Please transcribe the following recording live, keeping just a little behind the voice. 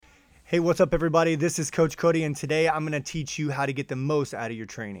Hey, what's up, everybody? This is Coach Cody, and today I'm going to teach you how to get the most out of your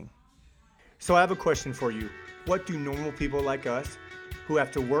training. So, I have a question for you. What do normal people like us, who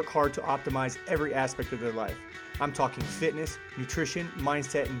have to work hard to optimize every aspect of their life? I'm talking fitness, nutrition,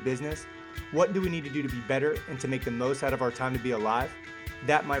 mindset, and business. What do we need to do to be better and to make the most out of our time to be alive?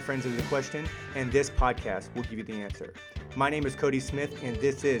 That, my friends, is the question, and this podcast will give you the answer. My name is Cody Smith, and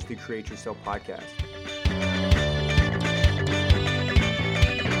this is the Create Yourself Podcast.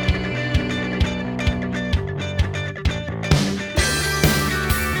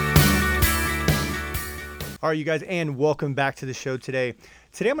 All right, you guys, and welcome back to the show today.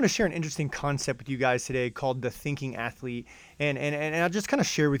 Today, I'm going to share an interesting concept with you guys today called the thinking athlete, and I'll just kind of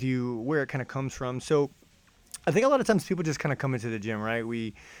share with you where it kind of comes from. So, I think a lot of times people just kind of come into the gym, right?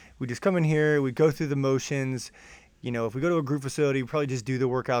 We just come in here, we go through the motions. You know, if we go to a group facility, we probably just do the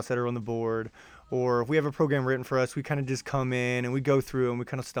workouts that are on the board, or if we have a program written for us, we kind of just come in and we go through and we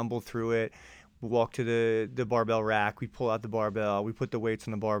kind of stumble through it. We walk to the barbell rack, we pull out the barbell, we put the weights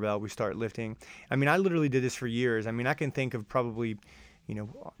on the barbell, we start lifting. I mean, I literally did this for years. I mean, I can think of probably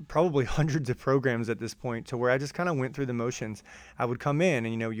hundreds of programs at this point to where I just kind of went through the motions. I would come in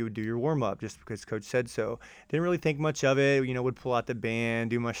and, you would do your warm up just because coach said so. Didn't really think much of it, would pull out the band,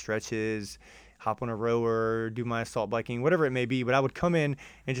 do my stretches, hop on a rower, do my assault biking, whatever it may be. But I would come in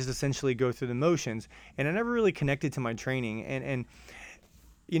and just essentially go through the motions. And I never really connected to my training. And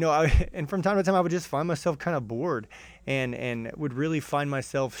from time to time, I would just find myself kind of bored and would really find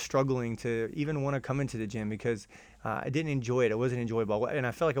myself struggling to even want to come into the gym because I didn't enjoy it. It wasn't enjoyable. And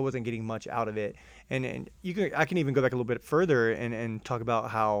I felt like I wasn't getting much out of it. And I can even go back a little bit further and talk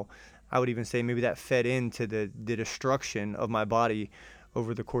about how I would even say maybe that fed into the destruction of my body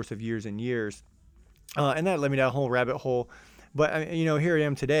over the course of years and years. And that led me down a whole rabbit hole. But, here I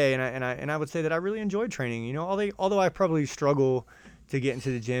am today, and I would say that I really enjoyed training. Although I probably struggle to get into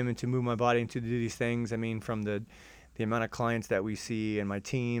the gym and to move my body and to do these things. I mean, from the amount of clients that we see and my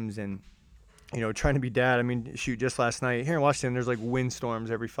teams and, trying to be dad. I mean, shoot, just last night here in Washington, there's like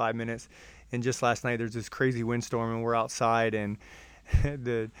windstorms every 5 minutes. And just last night, there's this crazy windstorm and we're outside and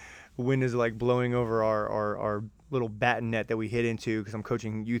the wind is like blowing over our little batten net that we hit into because I'm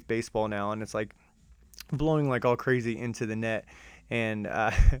coaching youth baseball now. And it's like blowing like all crazy into the net. And,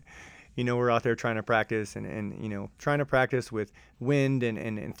 we're out there trying to practice and trying to practice with wind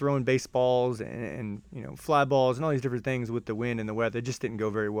and throwing baseballs and fly balls and all these different things with the wind and the weather. It just didn't go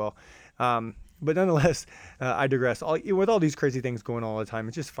very well. But nonetheless, I digress. With all these crazy things going on all the time,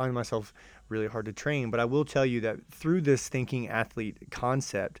 I just find myself really hard to train. But I will tell you that through this thinking athlete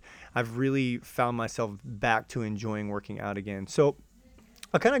concept, I've really found myself back to enjoying working out again. So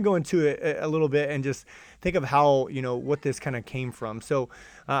I'll kind of go into it a little bit and just think of how, what this kind of came from. So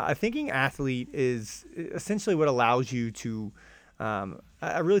a thinking athlete is essentially what allows you to,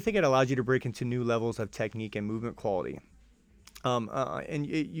 I really think it allows you to break into new levels of technique and movement quality. And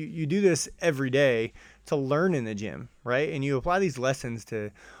you do this every day to learn in the gym, right? And you apply these lessons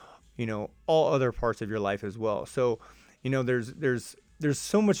to, all other parts of your life as well. So, there's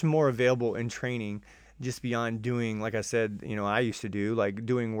so much more available in training just beyond doing, like I said, I used to do, like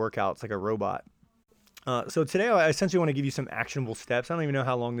doing workouts like a robot. So today I essentially want to give you some actionable steps. I don't even know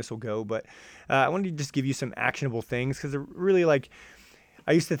how long this will go, but I wanted to just give you some actionable things because they're really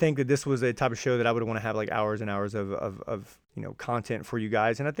I used to think that this was a type of show that I would want to have like hours and hours of content for you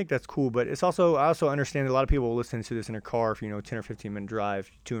guys. And I think that's cool, but I also understand that a lot of people will listen to this in a car for, 10 or 15 minute drive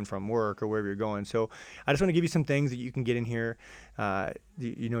to and from work or wherever you're going. So I just want to give you some things that you can get in here,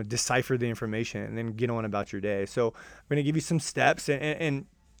 decipher the information and then get on about your day. So I'm going to give you some steps and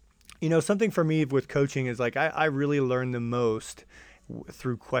something for me with coaching is like, I really learn the most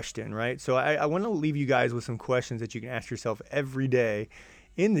through question, right? So I want to leave you guys with some questions that you can ask yourself every day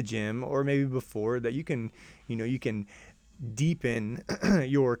in the gym or maybe before that you can deepen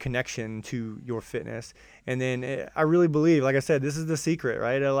your connection to your fitness. And then I really believe, like I said, this is the secret,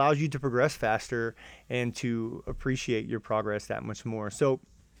 right? It allows you to progress faster and to appreciate your progress that much more. So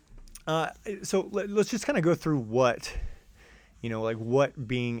let's just kind of go through what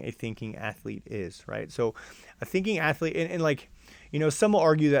being a thinking athlete is, right? So a thinking athlete and some will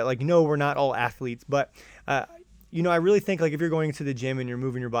argue that no, we're not all athletes, but I really think if you're going to the gym and you're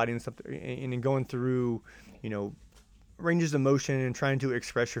moving your body and stuff and going through, ranges of motion and trying to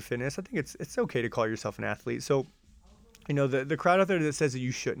express your fitness, I think it's okay to call yourself an athlete. So, the crowd out there that says that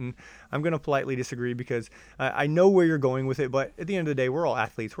you shouldn't, I'm going to politely disagree because I know where you're going with it, but at the end of the day, we're all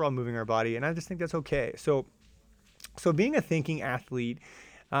athletes. We're all moving our body, and I just think that's okay. So being a thinking athlete,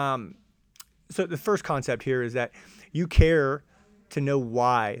 so the first concept here is that you care to know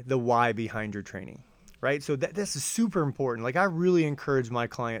the why behind your training, right? So this is super important. Like I really encourage my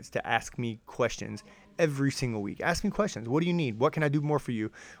clients to ask me questions every single week. Ask me questions. What do you need? What can I do more for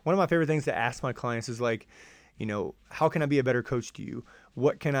you? One of my favorite things to ask my clients is like, how can I be a better coach to you?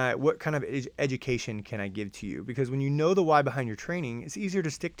 What kind of education can I give to you? Because when you know the why behind your training, it's easier to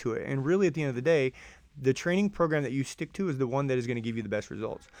stick to it. And really at the end of the day, the training program that you stick to is the one that is going to give you the best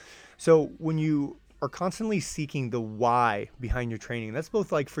results. So when you are constantly seeking the why behind your training, that's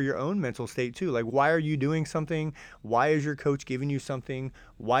both like for your own mental state too. Like, why are you doing something? Why is your coach giving you something?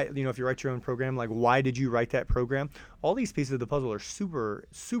 Why, if you write your own program, like why did you write that program? All these pieces of the puzzle are super,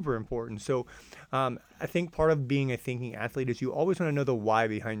 super important. So I think part of being a thinking athlete is you always want to know the why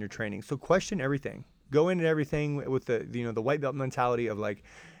behind your training. So question everything. Go into everything with the white belt mentality of like,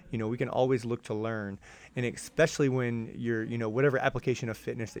 we can always look to learn, and especially when you're, whatever application of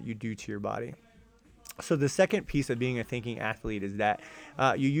fitness that you do to your body. So the second piece of being a thinking athlete is that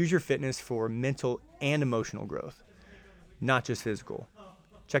you use your fitness for mental and emotional growth, not just physical.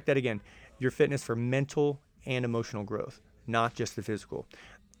 Check that again. Your fitness for mental and emotional growth, not just the physical.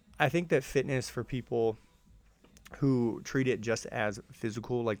 I think that fitness for people who treat it just as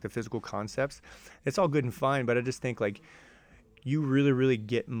physical, like the physical concepts, it's all good and fine, but I just think like you really, really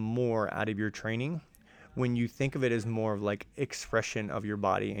get more out of your training when you think of it as more of like expression of your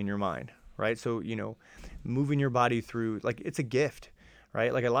body and your mind. Right? So, moving your body through, like, it's a gift,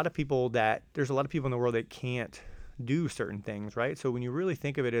 right? Like there's a lot of people in the world that can't do certain things, right? So when you really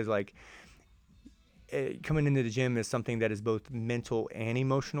think of it as like coming into the gym is something that is both mental and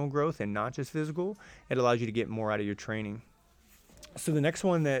emotional growth and not just physical, it allows you to get more out of your training. So the next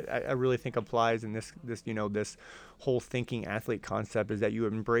one that I really think applies in this whole thinking athlete concept is that you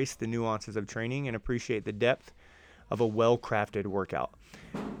embrace the nuances of training and appreciate the depth of a well-crafted workout.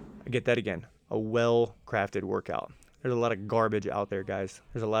 I get that again, a well-crafted workout. There's a lot of garbage out there, guys.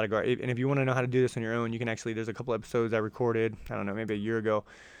 There's a lot of garbage. And if you want to know how to do this on your own, you can actually, there's a couple episodes I recorded, I don't know, maybe a year ago,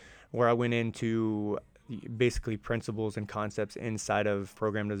 where I went into basically principles and concepts inside of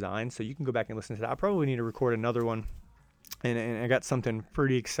program design. So you can go back and listen to that. I probably need to record another one. And I got something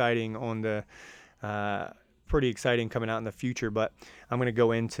pretty exciting coming out in the future, but I'm going to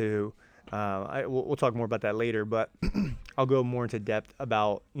go into we'll talk more about that later, but I'll go more into depth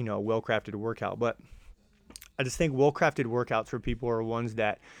about, a well-crafted workout. But I just think well-crafted workouts for people are ones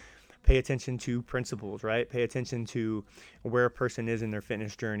that pay attention to principles, right? Pay attention to where a person is in their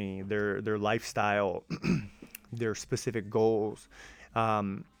fitness journey, their lifestyle, their specific goals,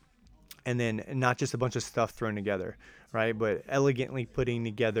 and then not just a bunch of stuff thrown together, right? But elegantly putting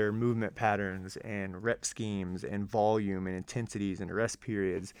together movement patterns and rep schemes and volume and intensities and rest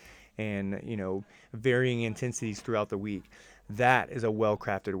periods and, varying intensities throughout the week. That is a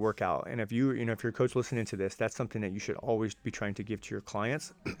well-crafted workout. And if if you're a coach listening to this, that's something that you should always be trying to give to your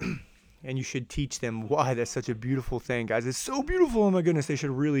clients. And you should teach them why that's such a beautiful thing, guys. It's so beautiful. Oh my goodness. They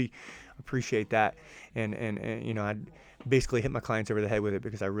should really appreciate that. And I'd basically hit my clients over the head with it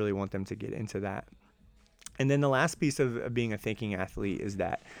because I really want them to get into that. And then the last piece of being a thinking athlete is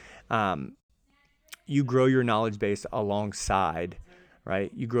that you grow your knowledge base alongside,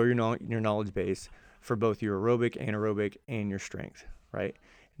 right? You grow your knowledge base for both your aerobic, anaerobic, and your strength, right?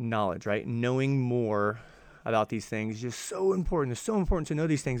 Knowledge, right? Knowing more about these things is just so important. It's so important to know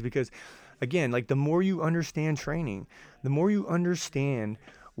these things because, again, like the more you understand training, the more you understand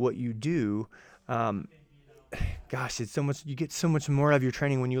what you do, gosh, it's so much, you get so much more out of your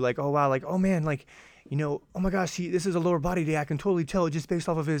training when you like, oh wow, like, oh man, like, oh my gosh, this is a lower body day. I can totally tell just based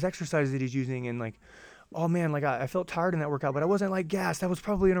off of his exercise that he's using. And like, oh man, like I felt tired in that workout, but I wasn't like gassed. That was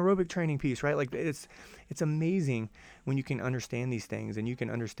probably an aerobic training piece, right? Like it's amazing when you can understand these things and you can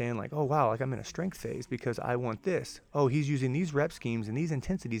understand like, oh wow, like I'm in a strength phase because I want this. Oh, he's using these rep schemes and these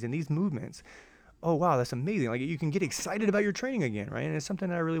intensities and these movements. Oh wow, that's amazing. Like you can get excited about your training again, right? And it's something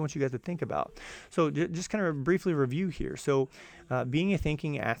that I really want you guys to think about. So just kind of briefly review here. So being a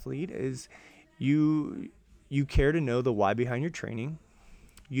thinking athlete is you care to know the why behind your training.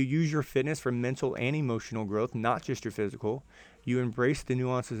 You use your fitness for mental and emotional growth, not just your physical. You embrace the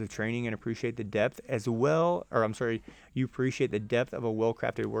nuances of training and appreciate the depth you appreciate the depth of a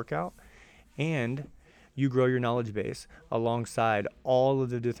well-crafted workout. And you grow your knowledge base alongside all of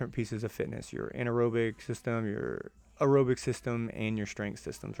the different pieces of fitness, your anaerobic system, your aerobic system, and your strength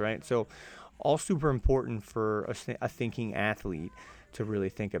systems, right? So all super important for a thinking athlete to really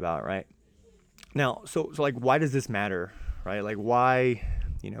think about, right? Now, so like, why does this matter, right? Like why,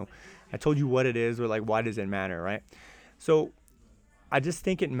 I told you what it is, but like, why does it matter, right? So I just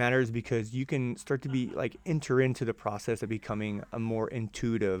think it matters because you can start to enter into the process of becoming a more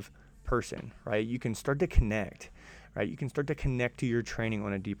intuitive person, right? You can start to connect, right? You can start to connect to your training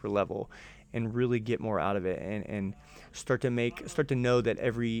on a deeper level. and really get more out of it, and start to know that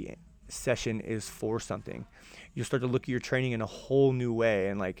every session is for something. You'll start to look at your training in a whole new way,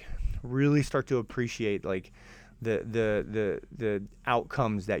 and like really start to appreciate like the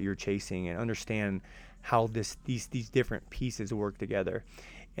outcomes that you're chasing, and understand how these different pieces work together.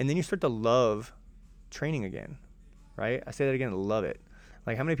 And then you start to love training again, right? I say that again, love it.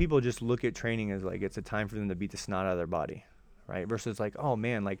 Like, how many people just look at training as like it's a time for them to beat the snot out of their body, right? Versus like, oh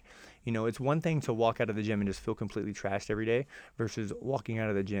man, like, it's one thing to walk out of the gym and just feel completely trashed every day, versus walking out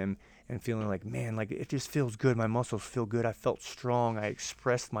of the gym and feeling like, man, like it just feels good. My muscles feel good. I felt strong. I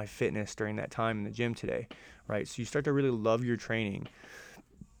expressed my fitness during that time in the gym today, right? So you start to really love your training,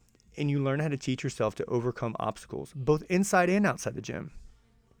 and you learn how to teach yourself to overcome obstacles, both inside and outside the gym.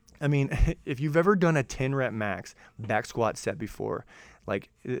 I mean, if you've ever done a 10 rep max back squat set before, like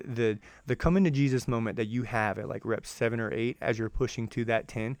the come into Jesus moment that you have at like rep 7 or 8 as you're pushing to that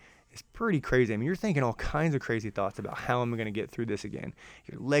 10 is pretty crazy. I mean, you're thinking all kinds of crazy thoughts about how am I going to get through this again.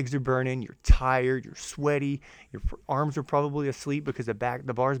 Your legs are burning, you're tired, you're sweaty, your arms are probably asleep because the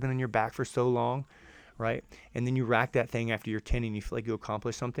bar's been on your back for so long, right? And then you rack that thing after your 10 and you feel like you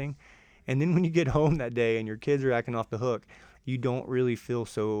accomplished something. And then when you get home that day and your kids are acting off the hook, you don't really feel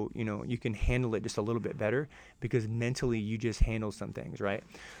so, you can handle it just a little bit better because mentally you just handle some things, right?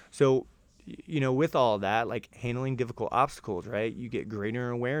 So, with all that, like handling difficult obstacles, right? You get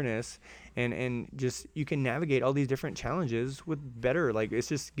greater awareness, and just you can navigate all these different challenges with better, like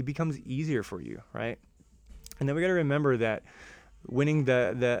it becomes easier for you, right? And then we got to remember that winning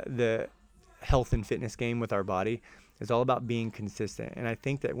the health and fitness game with our body is all about being consistent. And I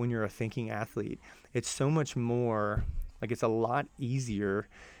think that when you're a thinking athlete, it's so much more, like it's a lot easier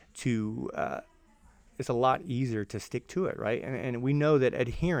to stick to it, right? And we know that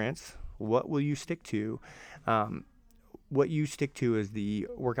adherence, what will you stick to? What you stick to is the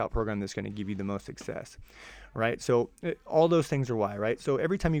workout program that's going to give you the most success, right? So all those things are why, right? So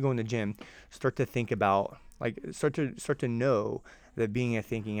every time you go in the gym, start to think about, like, start to know that being a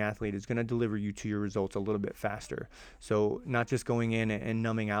thinking athlete is going to deliver you to your results a little bit faster. So not just going in and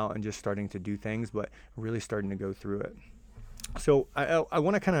numbing out and just starting to do things, but really starting to go through it. So I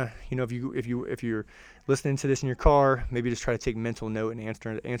want to kind of, if you're listening to this in your car, maybe just try to take mental note and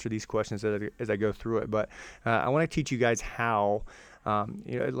answer these questions as I go through it. But I want to teach you guys how,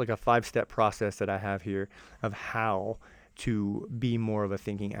 like a 5-step process that I have here of how to be more of a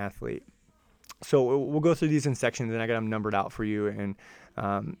thinking athlete. So we'll go through these in sections, and I got them numbered out for you. And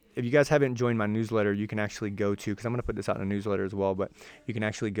if you guys haven't joined my newsletter, you can actually go to, because I'm going to put this out in a newsletter as well, but you can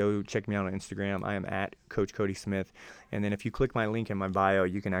actually go check me out on Instagram. I am at Coach Cody Smith. And then if you click my link in my bio,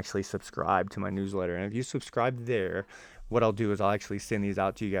 you can actually subscribe to my newsletter. And if you subscribe there, what I'll do is I'll actually send these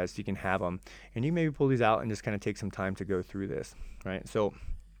out to you guys so you can have them. And you maybe pull these out and just kind of take some time to go through this, right? So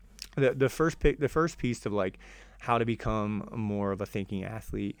the first piece of like how to become more of a thinking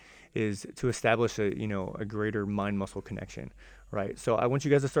athlete is to establish a greater mind-muscle connection, right? So I want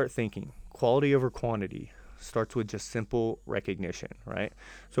you guys to start thinking quality over quantity. Starts with just simple recognition, right?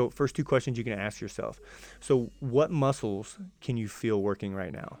 So first 2 questions you can ask yourself. So what muscles can you feel working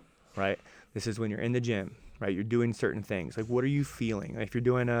right now, right? This is when you're in the gym, right? You're doing certain things. Like, what are you feeling? Like if you're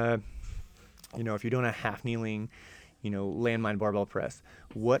doing a half kneeling, landmine barbell press,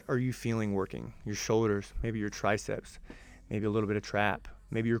 what are you feeling working? Your shoulders, maybe your triceps, maybe a little bit of trap,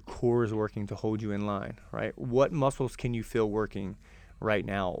 maybe your core is working to hold you in line, right? What muscles can you feel working right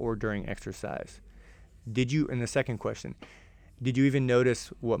now or during exercise? And the second question, did you even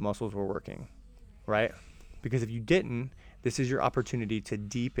notice what muscles were working, right? Because if you didn't, this is your opportunity to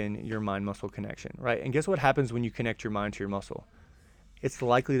deepen your mind-muscle connection, right? And guess what happens when you connect your mind to your muscle? It's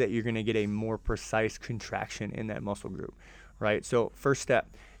likely that you're going to get a more precise contraction in that muscle group, right? So first step,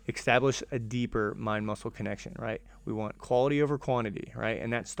 establish a deeper mind-muscle connection, right? We want quality over quantity, right?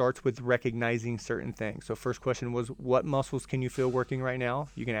 And that starts with recognizing certain things. So first question was, what muscles can you feel working right now?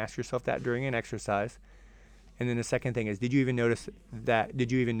 You can ask yourself that during an exercise. And then the second thing is, did you even notice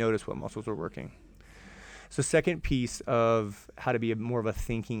what muscles were working? So second piece of how to be more of a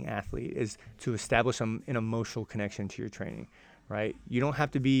thinking athlete is to establish an emotional connection to your training, right? You don't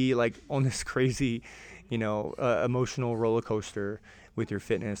have to be like on this crazy, emotional roller coaster with your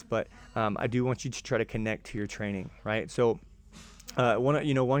fitness, but I do want you to try to connect to your training, right? So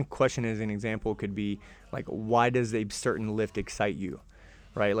one question as an example could be like, why does a certain lift excite you?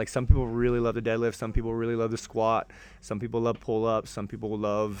 Right? Like some people really love the deadlift. Some people really love the squat. Some people love pull-ups. Some people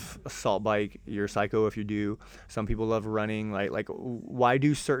love assault bike. You're a psycho if you do. Some people love running. Like why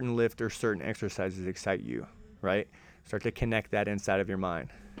do certain lift or certain exercises excite you? Right? Start to connect that inside of your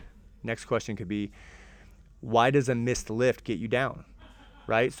mind. Next question could be, why does a missed lift get you down?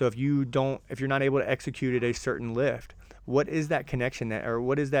 right? So if you're not able to execute at a certain lift, what is that connection or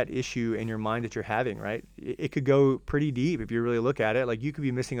what is that issue in your mind that you're having, right? It could go pretty deep if you really look at it. Like you could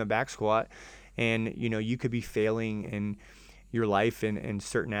be missing a back squat, and you could be failing in your life in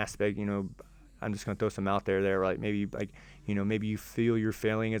certain aspect. I'm just gonna throw some out there. Like maybe maybe you feel you're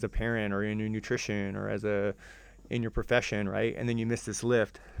failing as a parent or in your nutrition or in your profession, right? And then you miss this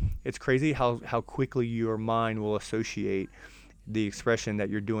lift. It's crazy how quickly your mind will associate the expression that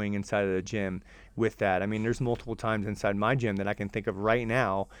you're doing inside of the gym with that. I mean, there's multiple times inside my gym that I can think of right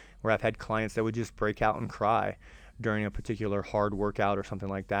now where I've had clients that would just break out and cry during a particular hard workout or something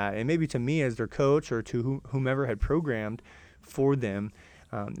like that. And maybe to me as their coach or to whomever had programmed for them,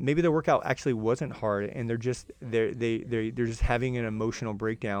 maybe the workout actually wasn't hard, and they're just having an emotional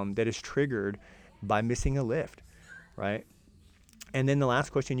breakdown that is triggered by missing a lift, right? And then the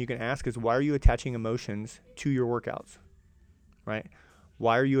last question you can ask is, why are you attaching emotions to your workouts, right?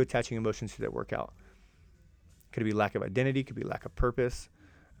 Why are you attaching emotions to that workout? Could it be lack of identity? Could it be lack of purpose?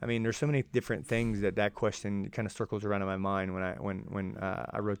 I mean, there's so many different things that question kind of circles around in my mind when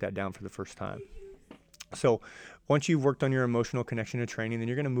I wrote that down for the first time. So once you've worked on your emotional connection to training, then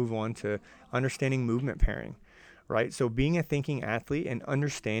you're going to move on to understanding movement pairing, right? So being a thinking athlete and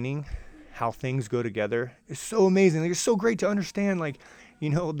understanding how things go together is so amazing. Like, it's so great to understand,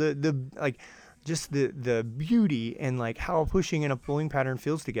 the beauty and like how a pushing and a pulling pattern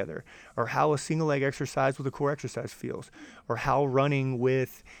feels together, or how a single leg exercise with a core exercise feels, or how running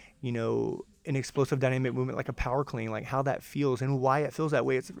with, an explosive dynamic movement like a power clean, like how that feels and why it feels that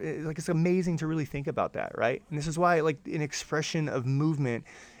way. It's amazing to really think about that, right? And this is why like an expression of movement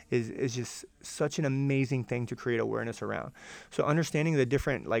is just such an amazing thing to create awareness around. So understanding the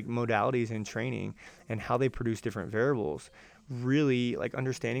different like modalities in training and how they produce different variables, really like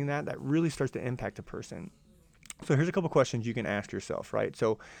understanding that really starts to impact a person. So here's a couple questions you can ask yourself, right?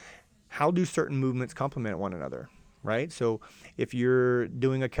 So how do certain movements complement one another, right? So if you're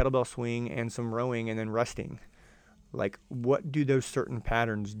doing a kettlebell swing and some rowing and then resting, like what do those certain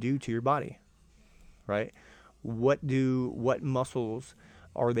patterns do to your body, right? What muscles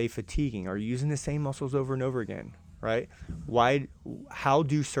are they fatiguing? Are you using the same muscles over and over again, right? How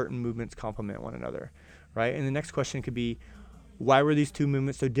do certain movements complement one another, right? And the next question could be, why were these two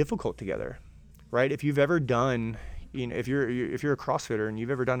movements so difficult together, right? If you've ever done, if you're a CrossFitter and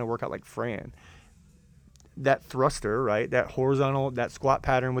you've ever done a workout like Fran, that thruster, right? That squat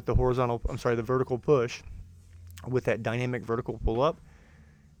pattern with the vertical push with that dynamic vertical pull up,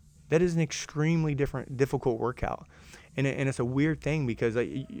 that is an extremely difficult workout. And it's a weird thing because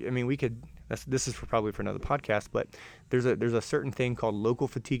this is probably for another podcast, but there's a certain thing called local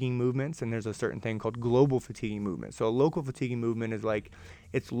fatiguing movements, and there's a certain thing called global fatiguing movements. So a local fatiguing movement is like,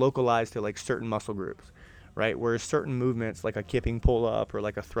 it's localized to like certain muscle groups, right? Whereas certain movements like a kipping pull up or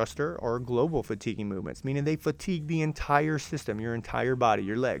like a thruster are global fatiguing movements, meaning they fatigue the entire system, your entire body,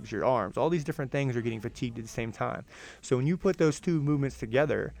 your legs, your arms, all these different things are getting fatigued at the same time. So when you put those two movements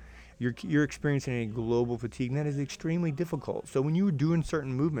together, you're experiencing a global fatigue, and that is extremely difficult. So when you're doing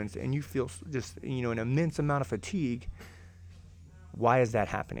certain movements and you feel just, an immense amount of fatigue, why is that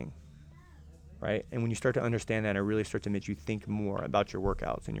happening, right? And when you start to understand that, it really starts to make you think more about your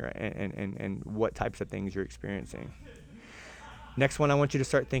workouts and what types of things you're experiencing. Next one I want you to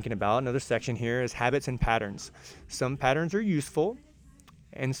start thinking about, another section here, is habits and patterns. Some patterns are useful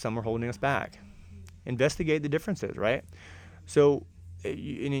and some are holding us back. Investigate the differences, right? So,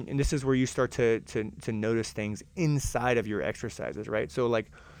 and this is where you start to notice things inside of your exercises, right? So like,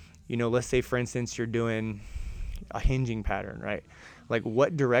 let's say for instance, you're doing a hinging pattern, right? Like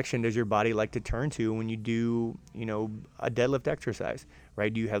what direction does your body like to turn to when you do, a deadlift exercise,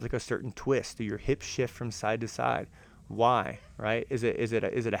 right? Do you have like a certain twist? Do your hips shift from side to side? Why, right? Is it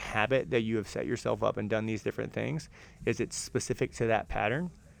a habit that you have set yourself up and done these different things? Is it specific to that pattern,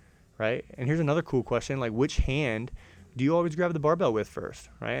 right? And here's another cool question, like which hand do you always grab the barbell with first,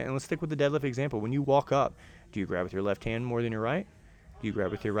 right? And let's stick with the deadlift example. When you walk up, do you grab with your left hand more than your right? Do you grab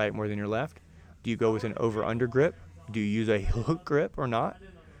with your right more than your left? Do you go with an over-under grip? Do you use a hook grip or not,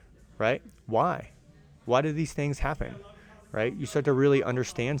 right? Why? Why do these things happen, right? You start to really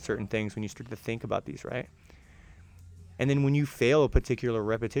understand certain things when you start to think about these, right? And then when you fail a particular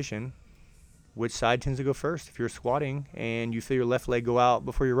repetition, which side tends to go first? If you're squatting and you feel your left leg go out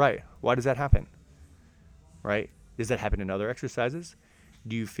before your right, why does that happen, right? Does that happen in other exercises?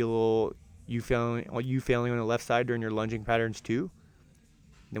 Do you feel you failing on the left side during your lunging patterns too?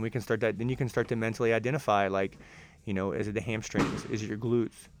 Then you can start to mentally identify, like, is it the hamstrings? Is it your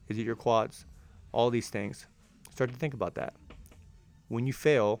glutes? Is it your quads? All these things. Start to think about that. When you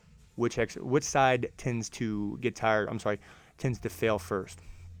fail, which side tends to tends to fail first.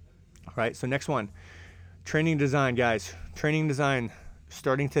 All right, so next one, training design, guys. Training design,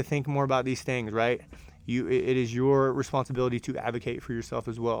 starting to think more about these things, right? It is your responsibility to advocate for yourself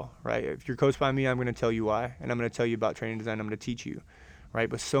as well, right? If you're coached by me, I'm going to tell you why, and I'm going to tell you about training design. I'm going to teach you, right?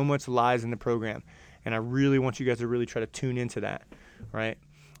 But so much lies in the program, and I really want you guys to really try to tune into that, right?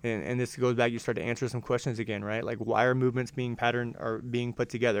 And this goes back, you start to answer some questions again, right? Like, why are movements being patterned or being put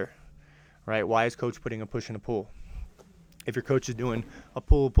together, right? Why is coach putting a push and a pull? If your coach is doing a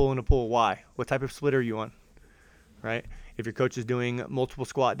pull, and a pull, why? What type of split are you on, right? If your coach is doing multiple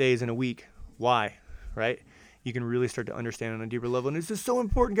squat days in a week, why, right? You can really start to understand on a deeper level. And this is so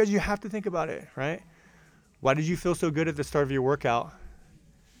important, guys. You have to think about it, right? Why did you feel so good at the start of your workout,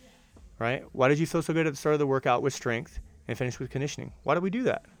 right? Why did you feel so good at the start of the workout with strength and finish with conditioning? Why did we do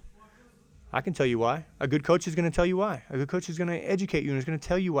that? I can tell you why. A good coach is going to tell you why. A good coach is going to educate you and is going to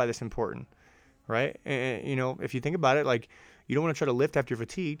tell you why that's important, right? And, you know, if you think about it, like, you don't want to try to lift after you're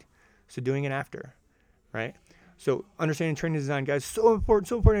fatigued, so doing it after, right? So understanding training design, guys, so important,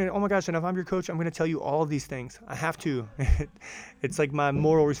 so important. And oh my gosh, and if I'm your coach, I'm going to tell you all of these things. I have to. It's like my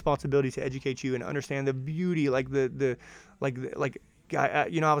moral responsibility to educate you and understand the beauty, like you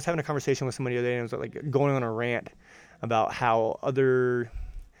know, I was having a conversation with somebody the other day, and I was like going on a rant about how other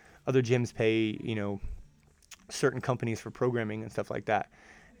gyms pay, you know, certain companies for programming and stuff like that.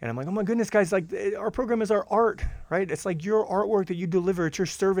 And I'm like, oh my goodness, guys, like, our program is our art, right? It's like your artwork that you deliver. It's your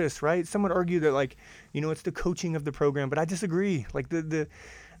service, right? Some would argue that, like, you know, it's the coaching of the program, but I disagree. Like, the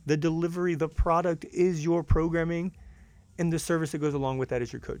delivery, the product is your programming, and the service that goes along with that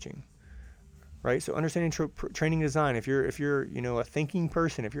is your coaching, right? So understanding training design, if you're, you know, a thinking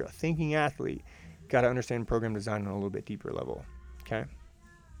person, if you're a thinking athlete, you got to understand program design on a little bit deeper level, okay?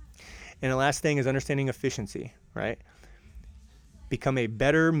 And the last thing is understanding efficiency, right? Become a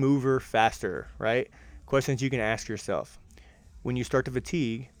better mover faster, right? Questions you can ask yourself. When you start to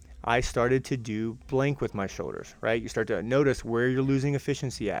fatigue, I started to do blank with my shoulders, right? You start to notice where you're losing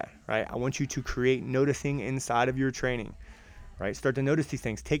efficiency at, right? I want you to create noticing inside of your training, right? Start to notice these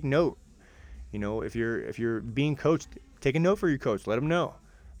things. Take note. You know, if you're being coached, take a note for your coach. Let them know.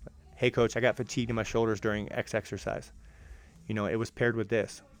 Hey, coach, I got fatigued in my shoulders during X exercise. You know, it was paired with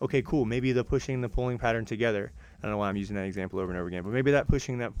this. Okay, cool. Maybe the pushing and the pulling pattern together. I don't know why I'm using that example over and over again, but maybe that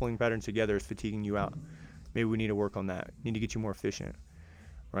pushing and that pulling pattern together is fatiguing you out. Maybe we need to work on that. Need to get you more efficient,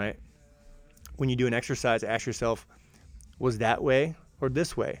 right? When you do an exercise, ask yourself, was that way or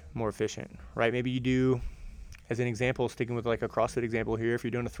this way more efficient, right? Maybe you do, as an example, sticking with like a CrossFit example here, if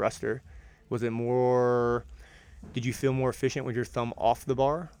you're doing a thruster, did you feel more efficient with your thumb off the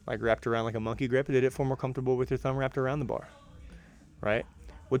bar, like wrapped around like a monkey grip, or did it feel more comfortable with your thumb wrapped around the bar? Right?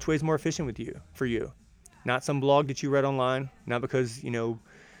 Which way is more efficient for you? Not some blog that you read online, not because, you know,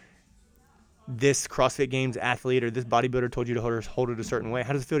 this CrossFit Games athlete or this bodybuilder told you to hold it a certain way.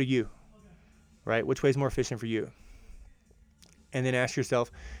 How does it feel to you? Right? Which way is more efficient for you? And then ask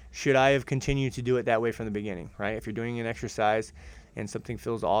yourself, should I have continued to do it that way from the beginning, right? If you're doing an exercise and something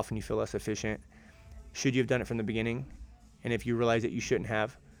feels off and you feel less efficient, should you have done it from the beginning? And if you realize that you shouldn't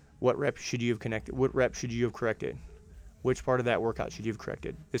have, what rep should you have connected? What rep should you have corrected? Which part of that workout should you have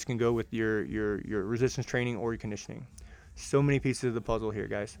corrected? This can go with your resistance training or your conditioning. So many pieces of the puzzle here,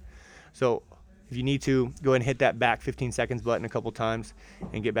 guys. So if you need to, go ahead and hit that back 15 seconds button a couple times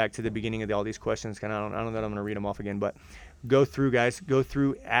and get back to the beginning of all these questions. I don't know that I'm going to read them off again, but go through, guys. Go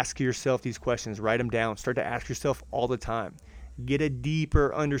through, ask yourself these questions. Write them down. Start to ask yourself all the time. Get a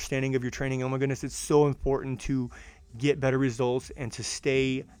deeper understanding of your training. Oh my goodness, it's so important to get better results and to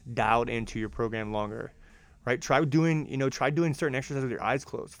stay dialed into your program longer. Right? Try doing certain exercises with your eyes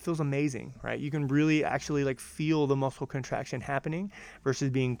closed. It feels amazing, right? You can really actually like feel the muscle contraction happening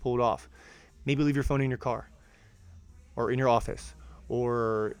versus being pulled off. Maybe leave your phone in your car or in your office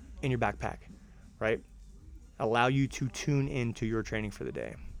or in your backpack, right? Allow you to tune into your training for the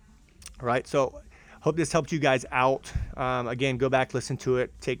day. All right? So hope this helped you guys out. Again, go back, listen to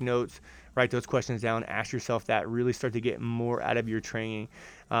it, take notes, write those questions down, ask yourself that, really start to get more out of your training.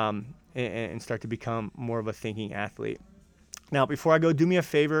 And start to become more of a thinking athlete. Now, before I go, do me a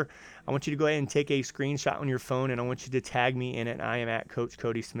favor. I want you to go ahead and take a screenshot on your phone, and I want you to tag me in it. I am at Coach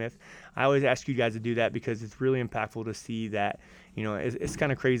Cody Smith. I always ask you guys to do that because it's really impactful to see that, you know, it's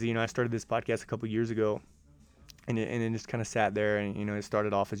kind of crazy. You know, I started this podcast a couple years ago, and it just kind of sat there, and, you know, it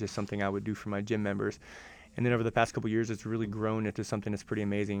started off as just something I would do for my gym members. And then over the past couple of years, it's really grown into something that's pretty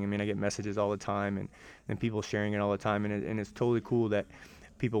amazing. I mean, I get messages all the time and people sharing it all the time, and it's totally cool that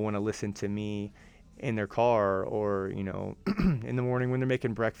people want to listen to me in their car, or in the morning when they're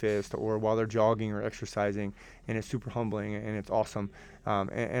making breakfast, or while they're jogging or exercising. And it's super humbling, and it's awesome.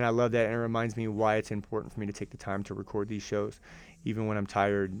 And I love that, and it reminds me why it's important for me to take the time to record these shows, even when I'm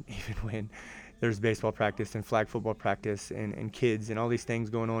tired, even when there's baseball practice and flag football practice and kids and all these things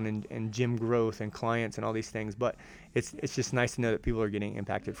going on, and gym growth and clients and all these things. But it's just nice to know that people are getting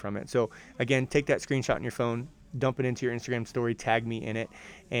impacted from it. So again, take that screenshot on your phone, dump it into your Instagram story, tag me in it,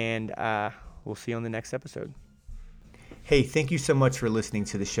 and we'll see you on the next episode. Hey, thank you so much for listening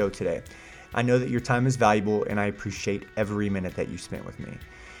to the show today. I know that your time is valuable, and I appreciate every minute that you spent with me.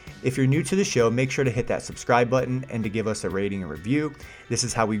 If you're new to the show, make sure to hit that subscribe button and to give us a rating and review. This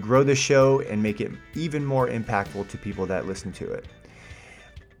is how we grow the show and make it even more impactful to people that listen to it.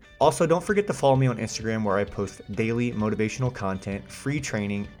 Also, don't forget to follow me on Instagram, where I post daily motivational content, free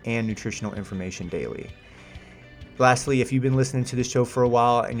training, and nutritional information daily. Lastly, if you've been listening to the show for a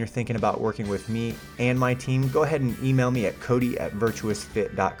while and you're thinking about working with me and my team, go ahead and email me at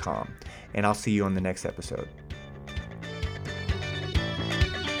cody@virtuousfit.com, and I'll see you on the next episode.